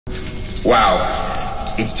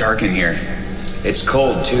Wow, it's dark in here. It's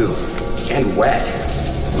cold too. And wet.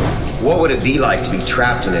 What would it be like to be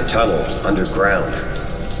trapped in a tunnel underground?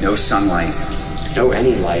 No sunlight. No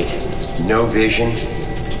any light. No vision,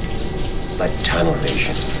 but tunnel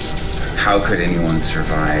vision. How could anyone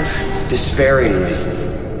survive? Despairingly.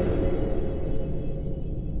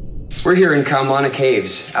 We're here in Kaumana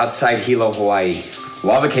Caves, outside Hilo, Hawaii.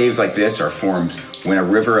 Lava caves like this are formed when a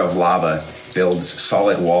river of lava builds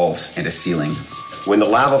solid walls and a ceiling. When the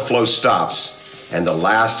lava flow stops and the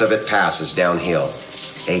last of it passes downhill,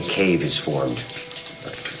 a cave is formed.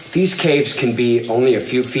 These caves can be only a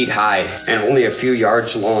few feet high and only a few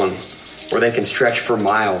yards long, or they can stretch for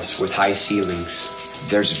miles with high ceilings.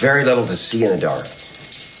 There's very little to see in the dark.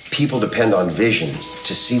 People depend on vision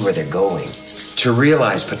to see where they're going, to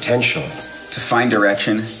realize potential, To find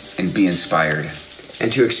direction and be inspired.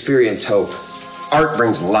 And to experience hope. Art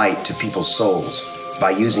brings light to people's souls by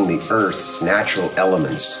using the earth's natural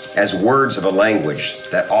elements as words of a language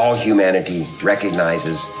that all humanity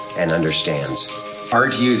recognizes and understands.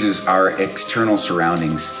 Art uses our external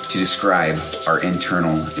surroundings to describe our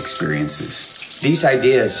internal experiences. These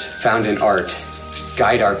ideas found in art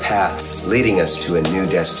guide our path, leading us to a new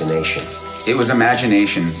destination. It was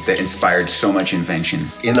imagination that inspired so much invention.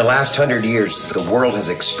 In the last 100 years, the world has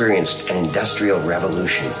experienced an industrial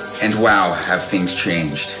revolution. And wow, have things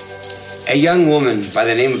changed. A young woman by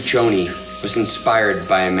the name of Joni was inspired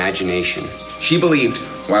by imagination. She believed,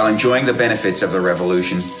 while enjoying the benefits of the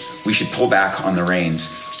revolution, we should pull back on the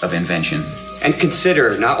reins of invention. And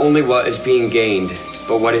consider not only what is being gained,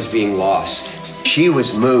 but what is being lost. She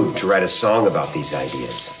was moved to write a song about these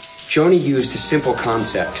ideas. Joni used a simple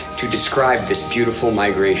concept to describe this beautiful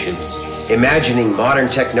migration. Imagining modern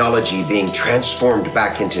technology being transformed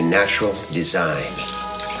back into natural design.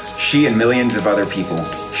 She and millions of other people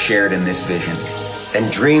shared in this vision. And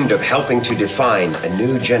dreamed of helping to define a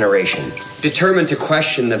new generation. Determined to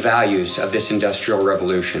question the values of this industrial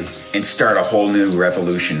revolution. And start a whole new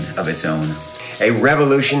revolution of its own. A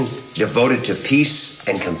revolution devoted to peace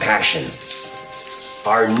and compassion.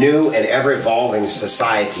 Our new and ever-evolving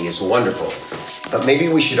society is wonderful, but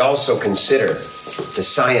maybe we should also consider the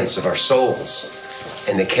science of our souls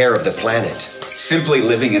and the care of the planet. Simply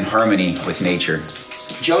living in harmony with nature.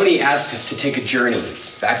 Joni asked us to take a journey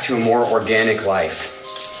back to a more organic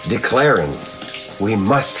life. Declaring we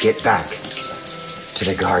must get back to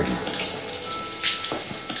the garden.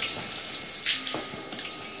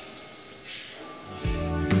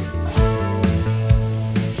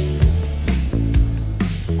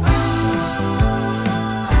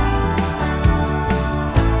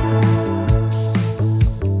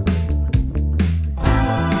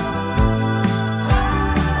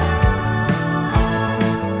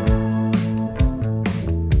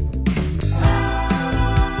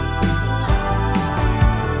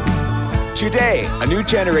 Today, a new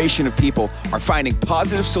generation of people are finding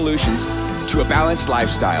positive solutions to a balanced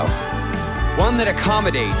lifestyle. One that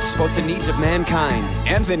accommodates both the needs of mankind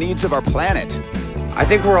and the needs of our planet. I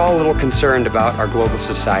think we're all a little concerned about our global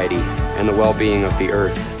society and the well-being of the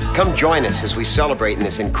earth. Come join us as we celebrate in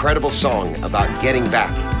this incredible song about getting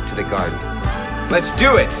back to the garden. Let's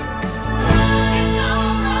do it!